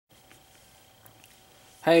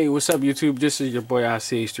Hey, what's up YouTube? This is your boy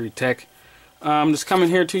ICH3 Tech. Just coming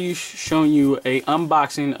here to you showing you a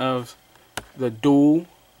unboxing of the dual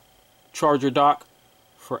charger dock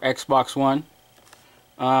for Xbox One.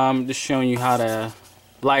 Just showing you how to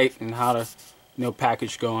light and how to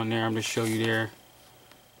package go on there. I'm just show you there.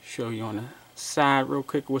 Show you on the side real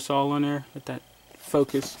quick what's all on there. Let that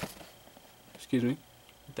focus. Excuse me.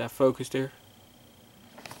 Let that focus there.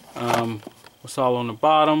 What's all on the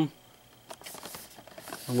bottom.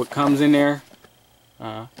 And what comes in there,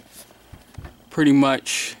 pretty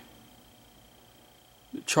much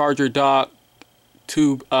the charger dock,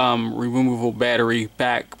 tube, removable battery,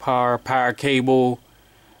 back power cable,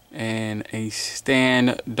 and a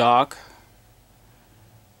stand dock.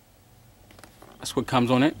 That's what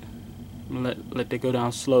comes on it. I'm gonna let that go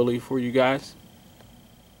down slowly for you guys.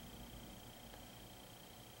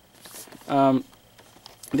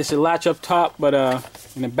 This is a latch up top, but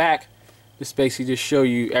in the back, this basically just show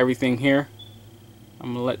you everything here.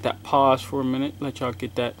 I'm gonna let that pause for a minute, let y'all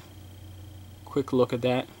get that quick look at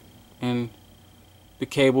that and the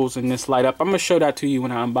cables and this light up. I'm gonna show that to you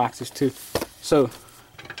when I unbox this too. So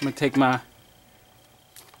I'm gonna take my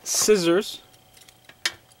scissors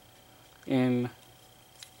and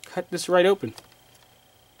cut this right open.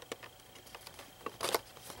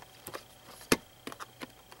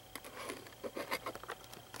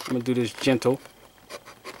 I'm gonna do this gentle.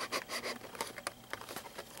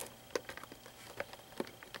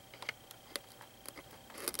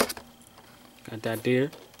 Got that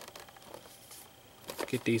there.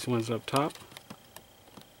 Get these ones up top.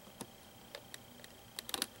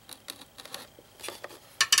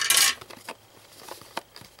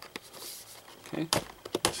 Okay.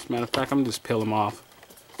 As a matter of fact, I'm gonna just peel them off.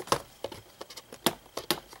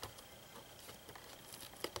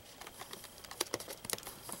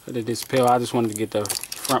 So they just peel. I just wanted to get the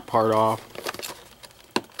front part off.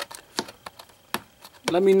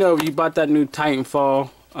 Let me know if you bought that new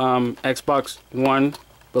Titanfall Xbox One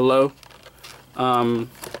below. I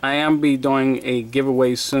am be doing a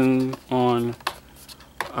giveaway soon on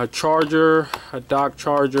a charger, a dock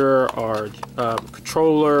charger, or a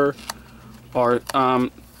controller, or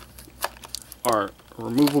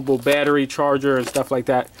removable battery charger and stuff like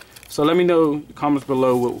that. So let me know in the comments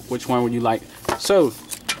below which one would you like. So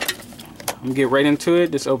I'm gonna get right into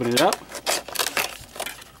it. Just open it up.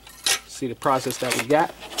 See the process that we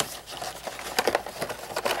got.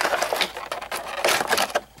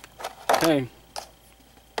 Okay,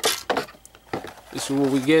 this is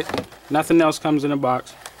what we get. Nothing else comes in the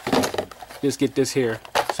box. Just get this here.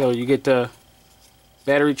 So you get the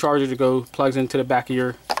battery charger to go, plugs into the back of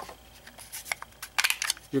your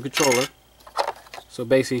controller. So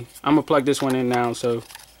basically, I'm gonna plug this one in now so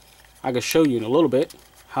I can show you in a little bit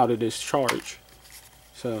how to discharge.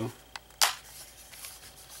 So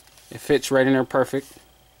it fits right in there perfect.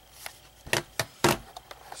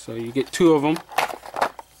 So you get two of them.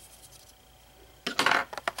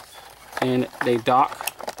 And they dock.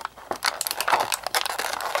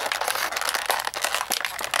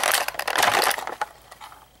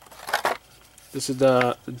 This is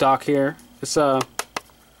the dock here. It's a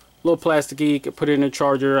little plasticky. You can put it in a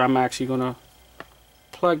charger. I'm actually gonna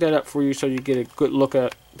plug that up for you so you get a good look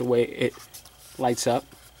at the way it lights up.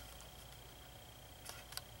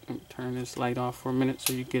 Turn this light off for a minute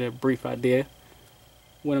so you get a brief idea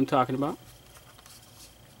what I'm talking about.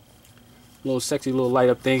 Little sexy little light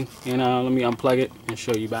up thing, and let me unplug it and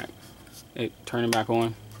show you back it, turn it back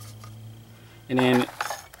on. And then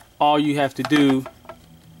all you have to do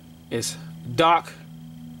is dock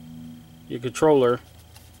your controller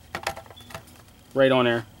right on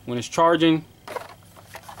there. When it's charging,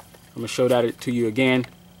 I'm gonna show that to you again.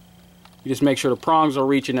 You just make sure the prongs are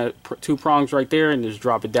reaching at two prongs right there, and just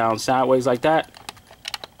drop it down sideways like that.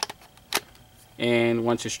 And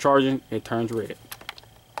once it's charging, it turns red.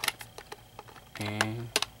 And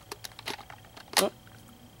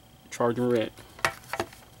charging red.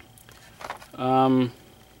 Come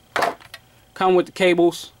with the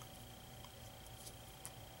cables,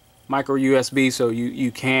 micro USB, so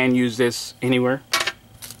you can use this anywhere.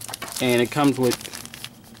 And it comes with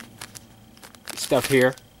stuff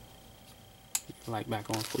here. Light back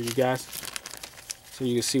on for you guys so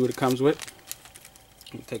you can see what it comes with.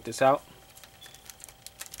 Let me take this out.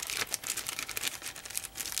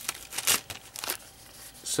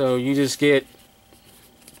 So you just get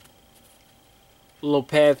a little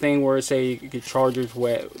pad thing where it say you get chargers.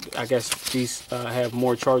 Where I guess these have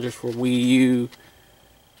more chargers for Wii U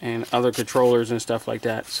and other controllers and stuff like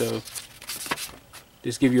that. So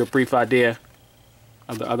just give you a brief idea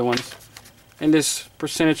of the other ones. And this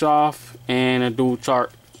percentage off and a dual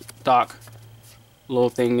chart dock little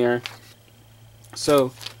thing there.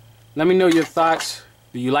 So let me know your thoughts.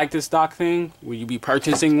 Do you like this dock thing? Will you be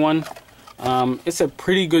purchasing one? It's a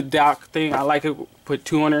pretty good dock thing. I like it. Put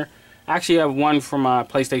 200. I actually have one for my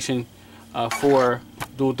PlayStation 4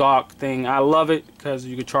 dual dock thing. I love it because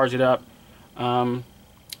you can charge it up, and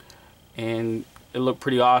it looked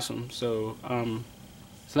pretty awesome. So,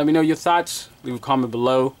 so let me know your thoughts. Leave a comment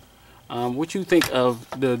below. What you think of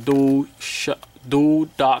the dual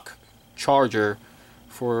dock charger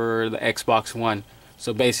for the Xbox One.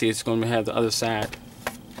 So basically, it's going to have the other side.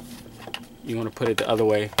 You want to put it the other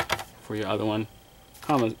way for your other one.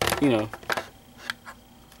 You know.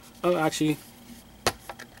 Oh, actually,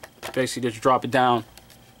 basically just drop it down,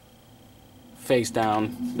 face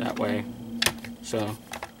down that way. So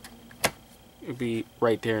it'll be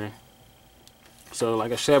right there. So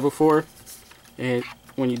like I said before,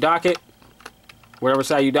 when you dock it, whatever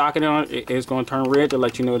side you dock it on, it's going to turn red to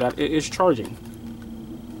let you know that it is charging.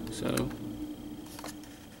 So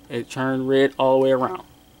it turned red all the way around.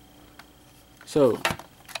 So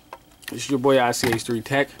this is your boy ICH3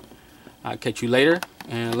 Tech. I'll catch you later,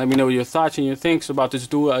 and let me know your thoughts and your thinks about this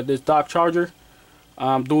dock charger,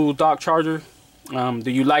 dual dock charger.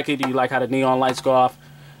 Do you like it? Do you like how the neon lights go off?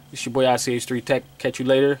 This is your boy ICH3 Tech. Catch you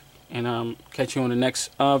later, and catch you on the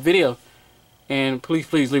next video. And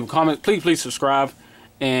please leave a comment. Please subscribe,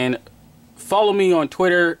 and follow me on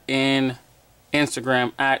Twitter and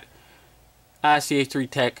Instagram at ICH3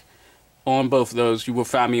 Tech. On both of those, you will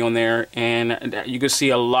find me on there, and you can see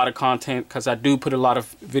a lot of content because I do put a lot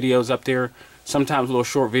of videos up there. Sometimes little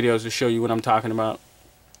short videos to show you what I'm talking about.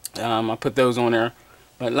 I put those on there.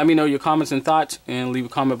 But let me know your comments and thoughts, and leave a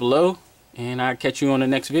comment below, and I'll catch you on the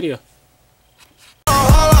next video.